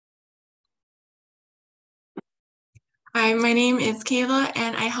Hi, my name is Kayla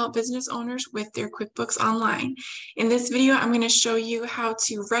and I help business owners with their QuickBooks Online. In this video, I'm going to show you how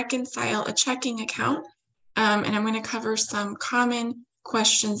to reconcile a checking account, and I'm going to cover some common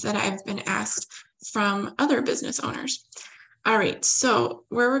questions that I've been asked from other business owners. All right, so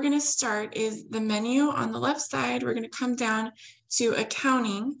where we're going to start is the menu on the left side. We're going to come down to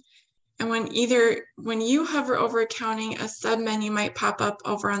accounting. And when you hover over accounting, a sub-menu might pop up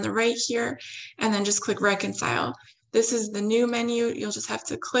over on the right here, and then just click reconcile. This is the new menu. You'll just have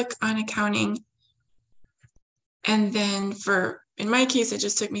to click on accounting. And then in my case, it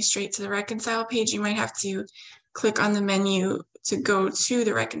just took me straight to the reconcile page. You might have to click on the menu to go to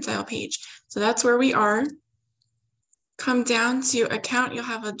the reconcile page. So that's where we are. Come down to account, you'll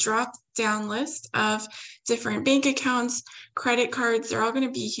have a drop down list of different bank accounts, credit cards, they're all going to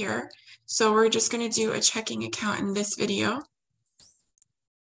be here. So we're just going to do a checking account in this video.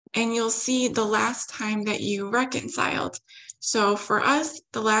 And you'll see the last time that you reconciled. So for us,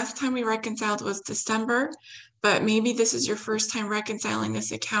 the last time we reconciled was December, but maybe this is your first time reconciling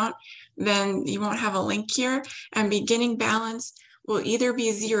this account, then you won't have a link here. And beginning balance will either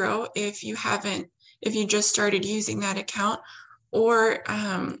be 0 if you just started using that account, or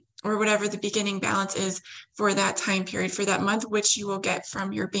whatever the beginning balance is for that time period, for that month, which you will get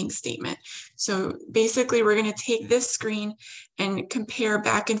from your bank statement. So basically, we're going to take this screen and compare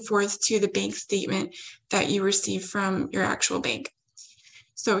back and forth to the bank statement that you receive from your actual bank.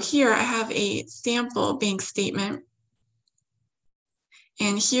 So here I have a sample bank statement.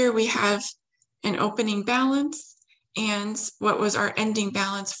 And here we have an opening balance and what was our ending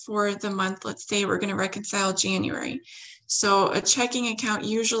balance for the month. Let's say we're going to reconcile January. So a checking account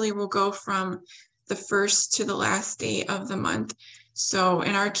usually will go from the first to the last day of the month. So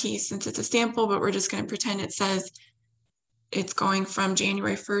in our case, since it's a sample, but we're just going to pretend it says it's going from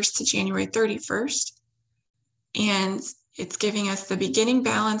January 1st to January 31st. And it's giving us the beginning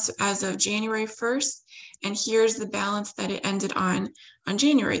balance as of January 1st. And here's the balance that it ended on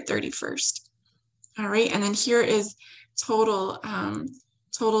January 31st. All right, and then here is total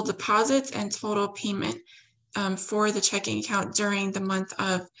deposits and total payment for the checking account during the month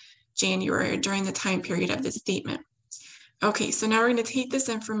of January, or during the time period of the statement. Okay, so now we're going to take this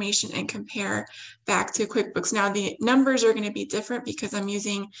information and compare back to QuickBooks. Now the numbers are going to be different because I'm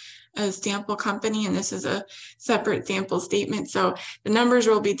using a sample company and this is a separate sample statement. So the numbers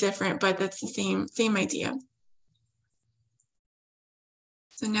will be different, but that's the same idea.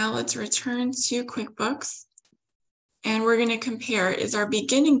 So now let's return to QuickBooks. And we're going to compare, is our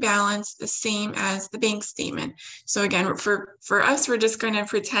beginning balance the same as the bank statement? So again, for us, we're just going to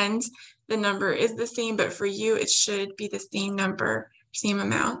pretend the number is the same, but for you, it should be the same number, same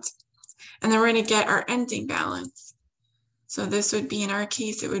amount. And then we're going to get our ending balance. So this would be, in our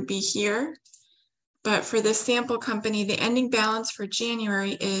case, it would be here. But for the sample company, the ending balance for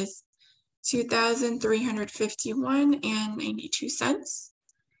January is $2,351.92.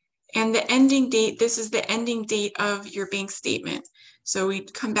 And the ending date, this is the ending date of your bank statement. So we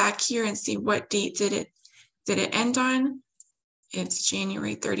come back here and see what date did it end on. It's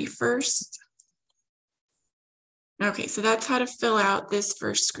January 31st. Okay, so that's how to fill out this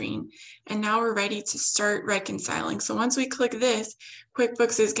first screen. And now we're ready to start reconciling. So once we click this,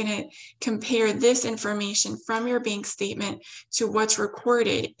 QuickBooks is going to compare this information from your bank statement to what's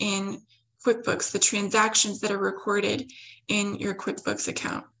recorded in QuickBooks, the transactions that are recorded in your QuickBooks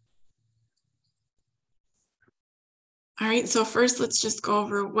account. All right, so first let's just go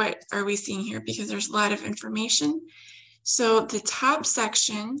over what are we seeing here, because there's a lot of information. So the top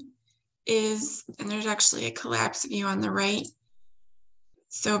section is, and there's actually a collapse view on the right.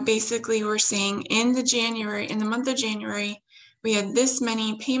 So basically we're saying in the month of January, we had this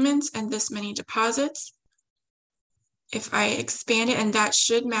many payments and this many deposits. If I expand it, and that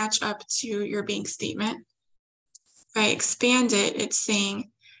should match up to your bank statement. If I expand it, it's saying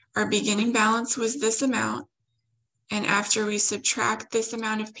our beginning balance was this amount. And after we subtract this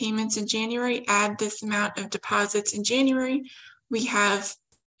amount of payments in January, add this amount of deposits in January, we have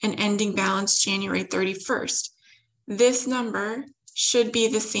an ending balance January 31st. This number should be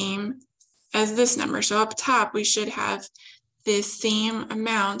the same as this number. So up top, we should have the same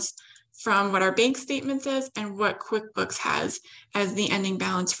amounts from what our bank statement says and what QuickBooks has as the ending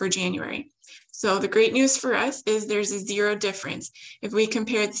balance for January. So the great news for us is there's a 0 difference. If we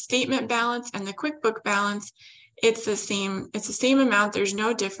compare the statement balance and the QuickBook balance, it's the same amount. There's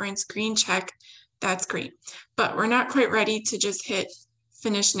no difference. Green check. That's great. But we're not quite ready to just hit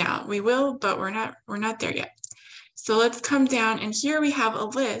finish now. We will, but we're not there yet. So let's come down, and here we have a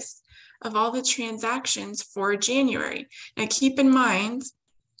list of all the transactions for January. Now keep in mind,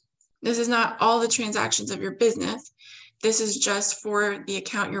 this is not all the transactions of your business. this is just for the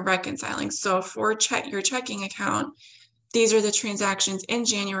account you're reconciling. So for your checking account, these are the transactions in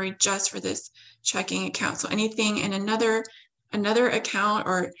January just for this checking account. So anything in another account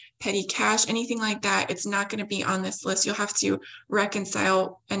or petty cash, anything like that, it's not going to be on this list. You'll have to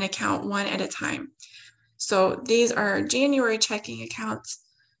reconcile an account one at a time. So these are January checking accounts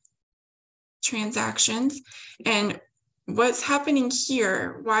transactions. And what's happening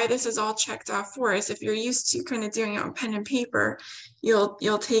here, why this is all checked off for us, if you're used to kind of doing it on pen and paper, you'll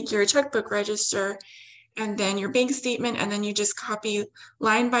take your checkbook register and then your bank statement, and then you just copy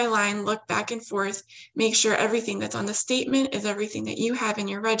line by line, look back and forth, make sure everything that's on the statement is everything that you have in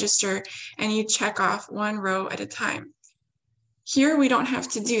your register, and you check off one row at a time. Here, we don't have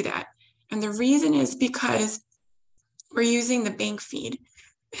to do that. And the reason is because we're using the bank feed.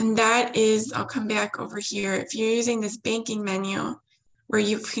 And that is, I'll come back over here. If you're using this banking menu where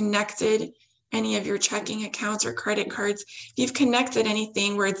you've connected any of your checking accounts or credit cards, if you've connected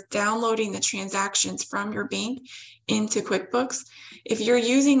anything where it's downloading the transactions from your bank into QuickBooks, if you're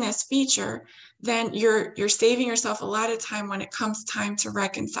using this feature, then you're saving yourself a lot of time when it comes time to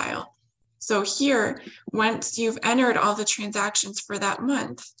reconcile. So here, once you've entered all the transactions for that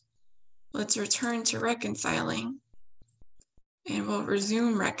month, let's return to reconciling. And we'll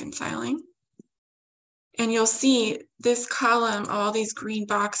resume reconciling. And you'll see this column, all these green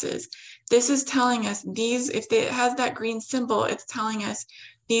boxes. This is telling us these, if it has that green symbol, it's telling us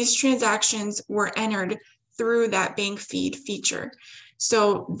these transactions were entered through that bank feed feature.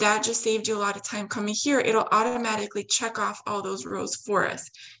 So that just saved you a lot of time coming here. It'll automatically check off all those rows for us.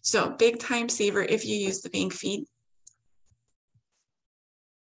 So big time saver if you use the bank feed.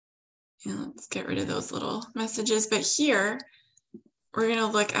 And let's get rid of those little messages. But here, we're going to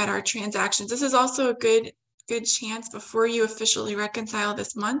look at our transactions. This is also a good chance before you officially reconcile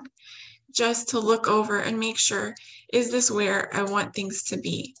this month, just to look over and make sure, is this where I want things to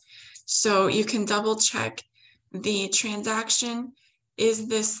be? So you can double check the transaction. Is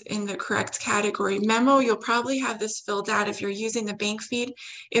this in the correct category? Memo, you'll probably have this filled out. If you're using the bank feed,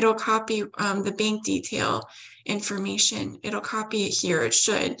 it'll copy the bank detail information. It'll copy it here, it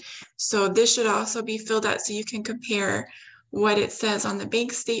should. So this should also be filled out so you can compare what it says on the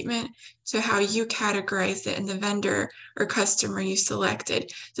bank statement to how you categorize it in the vendor or customer you selected.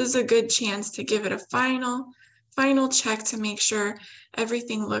 This is a good chance to give it a final check to make sure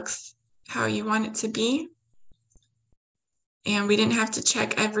everything looks how you want it to be. And we didn't have to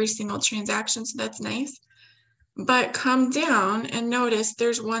check every single transaction, so that's nice. But come down and notice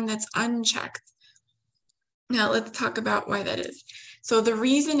there's one that's unchecked. Now let's talk about why that is. So the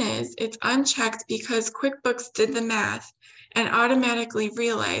reason is it's unchecked because QuickBooks did the math and automatically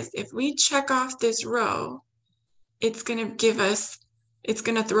realized if we check off this row, it's going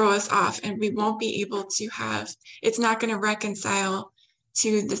to throw us off and we won't be able to it's not going to reconcile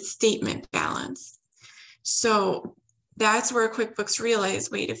to the statement balance. So that's where QuickBooks realized,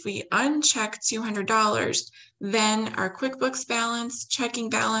 wait, if we uncheck $200, then our QuickBooks balance, checking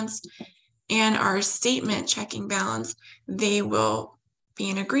balance, and our statement checking balance, they will be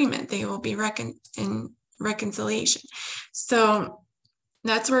in agreement. They will be in reconciliation. So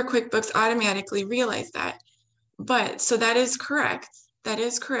that's where QuickBooks automatically realized that. But so that is correct. That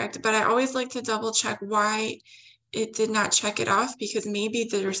is correct. But I always like to double check why it did not check it off, because maybe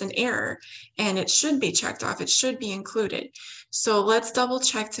there's an error and it should be checked off. It should be included. So let's double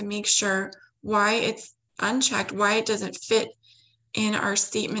check to make sure why it's unchecked, why it doesn't fit in our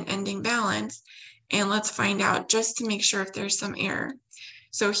statement ending balance. And let's find out just to make sure if there's some error.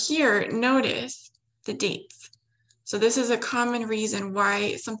 So here, notice the dates. So this is a common reason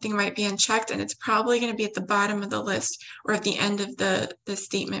why something might be unchecked, and it's probably going to be at the bottom of the list or at the end of the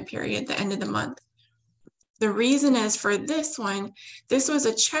statement period, the end of the month. The reason is for this one, this was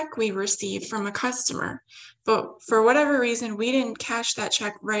a check we received from a customer, but for whatever reason, we didn't cash that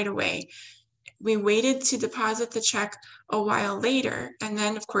check right away. We waited to deposit the check a while later, and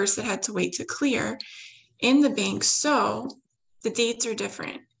then of course it had to wait to clear in the bank. So the dates are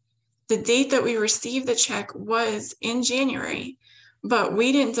different. The date that we received the check was in January, but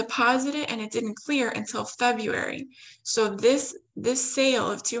we didn't deposit it and it didn't clear until February. So this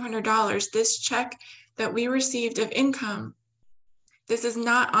sale of $200, this check that we received of income, this is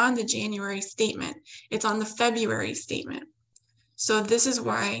not on the January statement. It's on the February statement. So this is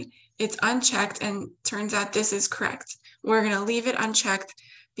why it's unchecked, and turns out this is correct. We're going to leave it unchecked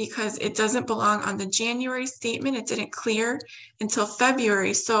because it doesn't belong on the January statement. It didn't clear until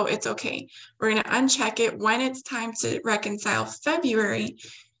February, so it's okay. We're going to uncheck it. When it's time to reconcile February,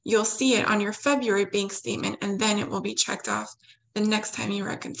 you'll see it on your February bank statement, and then it will be checked off the next time you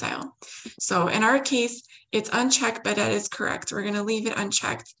reconcile. So in our case, it's unchecked, but that is correct. We're going to leave it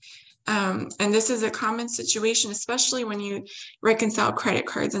unchecked. And this is a common situation, especially when you reconcile credit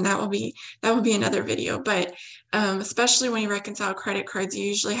cards, and that will be another video. But especially when you reconcile credit cards, you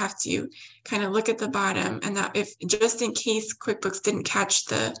usually have to kind of look at the bottom, and that if just in case QuickBooks didn't catch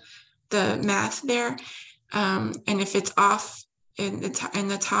the math there, and if it's off in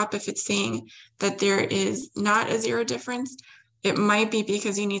the top, if it's saying that there is not a zero difference, it might be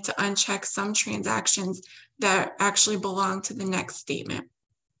because you need to uncheck some transactions that actually belong to the next statement.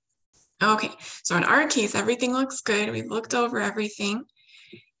 Okay, so in our case, everything looks good. We've looked over everything.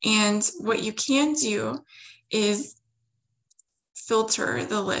 And what you can do is filter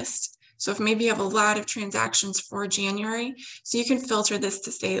the list. So if maybe you have a lot of transactions for January, so you can filter this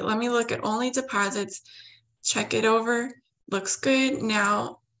to say, let me look at only deposits, check it over, looks good.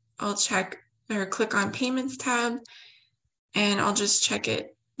 Now I'll check or click on payments tab, and I'll just check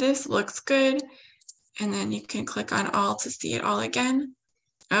it. This looks good. And then you can click on all to see it all again.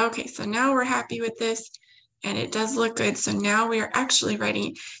 Okay, so now we're happy with this, and it does look good. So now we are actually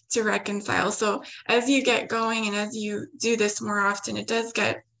ready to reconcile. So as you get going and as you do this more often, it does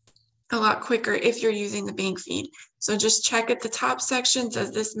get a lot quicker if you're using the bank feed. So just check at the top section,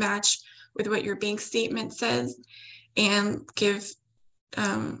 does this match with what your bank statement says? And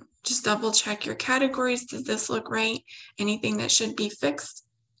just double check your categories. Does this look right? Anything that should be fixed?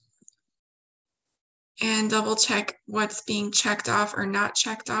 And double check what's being checked off or not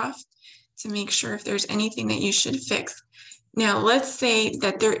checked off to make sure if there's anything that you should fix. Now, let's say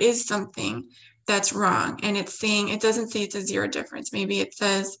that there is something that's wrong, and it's saying, it doesn't say it's a zero difference. Maybe it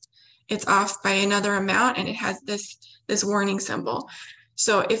says it's off by another amount and it has this warning symbol.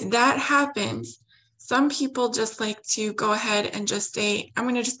 So if that happens, some people just like to go ahead and just say, I'm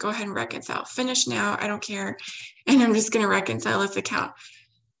going to just go ahead and reconcile. Finish now, I don't care, and I'm just going to reconcile this account.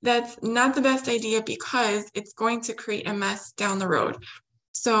 That's not the best idea because it's going to create a mess down the road.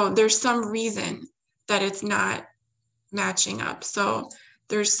 So there's some reason that it's not matching up. So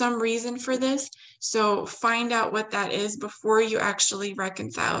there's some reason for this. So find out what that is before you actually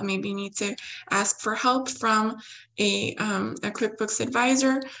reconcile. Maybe you need to ask for help from a QuickBooks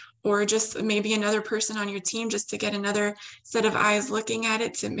advisor, or just maybe another person on your team, just to get another set of eyes looking at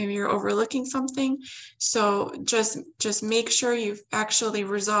it, to maybe you're overlooking something. So just make sure you actually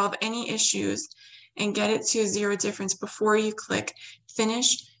resolve any issues and get it to a zero difference before you click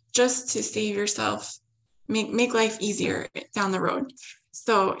finish, just to save yourself, make life easier down the road.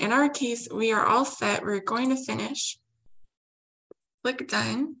 So in our case, we are all set. We're going to finish. Click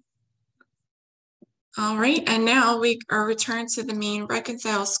done. All right, and now we are returned to the main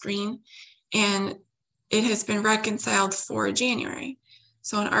reconcile screen, and it has been reconciled for January.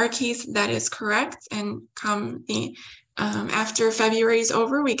 So in our case, that is correct. And come after February is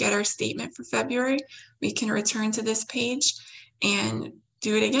over, we get our statement for February. We can return to this page and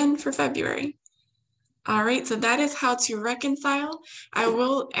do it again for February. All right, so that is how to reconcile. I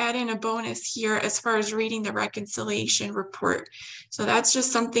will add in a bonus here as far as reading the reconciliation report. So that's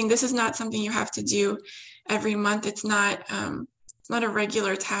just something, this is not something you have to do every month. It's not a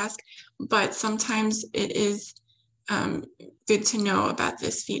regular task, but sometimes it is good to know about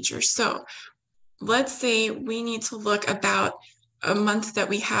this feature. So let's say we need to look about a month that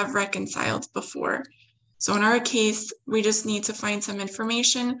we have reconciled before. So in our case, we just need to find some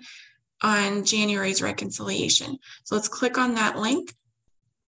information on January's reconciliation. So let's click on that link,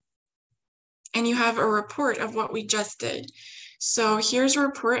 and you have a report of what we just did. So here's a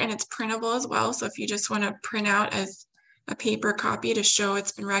report, and it's printable as well. So if you just want to print out as a paper copy to show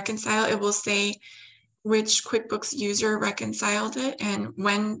it's been reconciled, it will say which QuickBooks user reconciled it and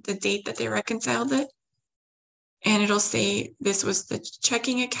when, the date that they reconciled it. And it'll say this was the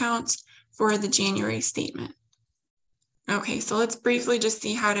checking account for the January statement. Okay, so let's briefly just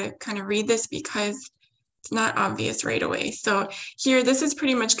see how to kind of read this, because it's not obvious right away. So here, this is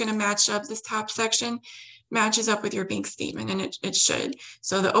pretty much going to match up. This top section matches up with your bank statement, and it should.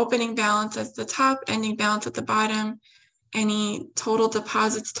 So the opening balance at the top, ending balance at the bottom, any total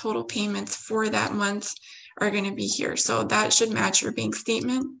deposits, total payments for that month are going to be here. So that should match your bank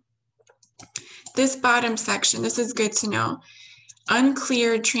statement. This bottom section, this is good to know.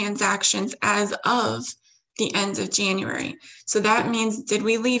 Uncleared transactions as of the end of January. So that means, did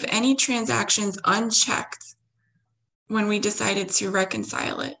we leave any transactions unchecked when we decided to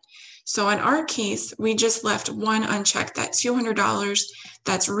reconcile it? So in our case, we just left one unchecked, that $200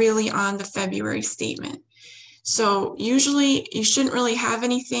 that's really on the February statement. So usually you shouldn't really have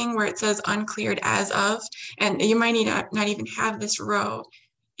anything where it says uncleared as of, and you might not even have this row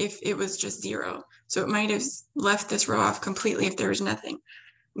if it was just zero. So it might have left this row off completely if there was nothing.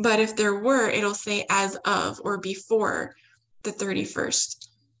 But if there were, it'll say as of or before the 31st.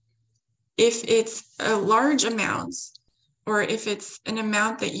 If it's a large amount, or if it's an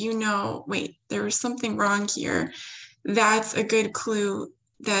amount that you know, wait, there was something wrong here, that's a good clue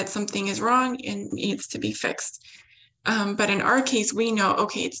that something is wrong and needs to be fixed. But in our case, we know,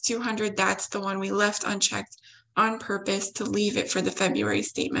 okay, it's 200. That's the one we left unchecked on purpose to leave it for the February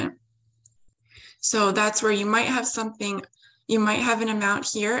statement. So that's where you might have something, you might have an amount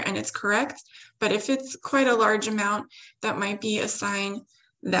here and it's correct. But if it's quite a large amount, that might be a sign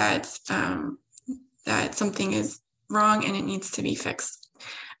that, that something is wrong and it needs to be fixed.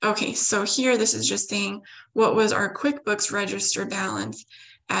 Okay, so here this is just saying what was our QuickBooks register balance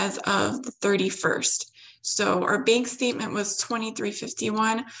as of the 31st. So our bank statement was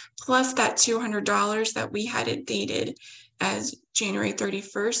 $23.51 plus that $200 that we had it dated as January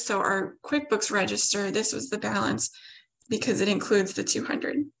 31st. So our QuickBooks register, this was the balance because it includes the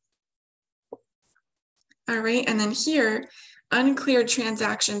 200. All right, and then here, uncleared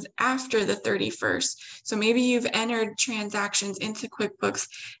transactions after the 31st. So maybe you've entered transactions into QuickBooks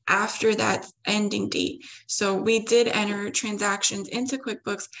after that ending date. So we did enter transactions into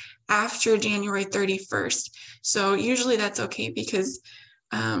QuickBooks after January 31st. So usually that's okay because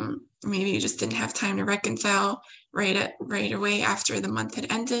maybe you just didn't have time to reconcile right away after the month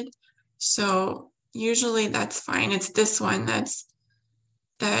had ended. So usually that's fine. It's this one that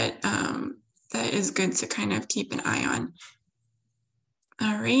is good to kind of keep an eye on.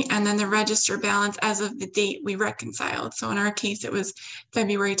 All right, and then the register balance as of the date we reconciled. So in our case, it was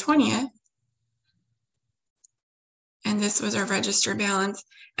February 20th. And this was our register balance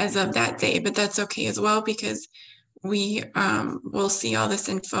as of that day, but that's okay as well because we will see all this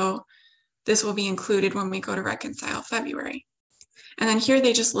info. This will be included when we go to reconcile February. And then here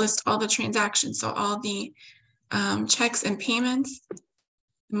they just list all the transactions. So all the checks and payments,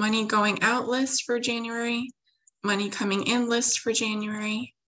 money going out list for January, money coming in list for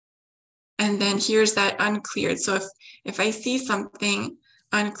January. And then here's that uncleared. So if I see something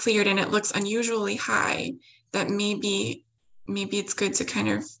uncleared and it looks unusually high, that maybe it's good to kind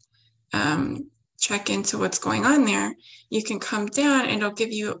of check into what's going on there. You can come down and it'll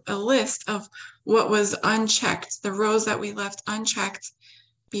give you a list of what was unchecked, the rows that we left unchecked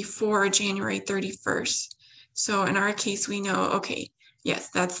before January 31st. So in our case, we know, okay, yes,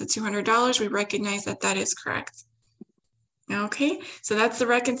 that's the $200. We recognize that that is correct. Okay, so that's the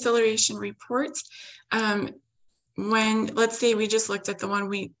reconciliation report. When, let's say we just looked at the one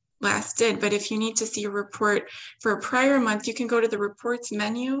we last did, but if you need to see a report for a prior month, you can go to the reports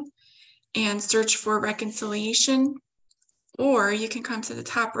menu and search for reconciliation, or you can come to the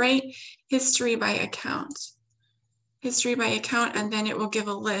top right, history by account. History by account, and then it will give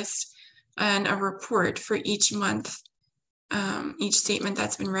a list and a report for each month, each statement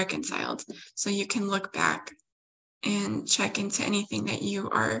that's been reconciled. So you can look back and check into anything that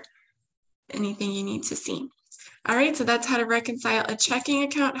anything you need to see. All right, so that's how to reconcile a checking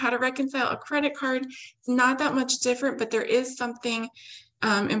account, how to reconcile a credit card. It's not that much different, but there is something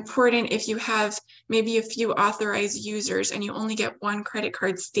important if you have maybe a few authorized users and you only get one credit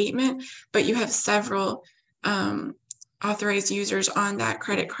card statement, but you have several authorized users on that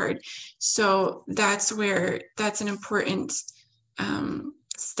credit card. So that's an important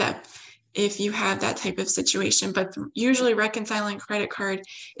step if you have that type of situation. But usually reconciling credit card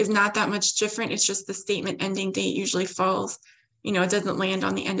is not that much different. It's just the statement ending date usually falls, it doesn't land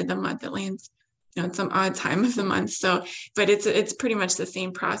on the end of the month. It lands, at some odd time of the month. So, but it's pretty much the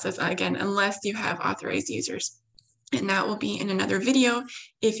same process again, unless you have authorized users. And that will be in another video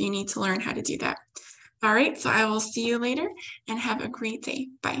if you need to learn how to do that. All right, so I will see you later and have a great day.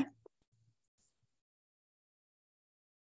 Bye.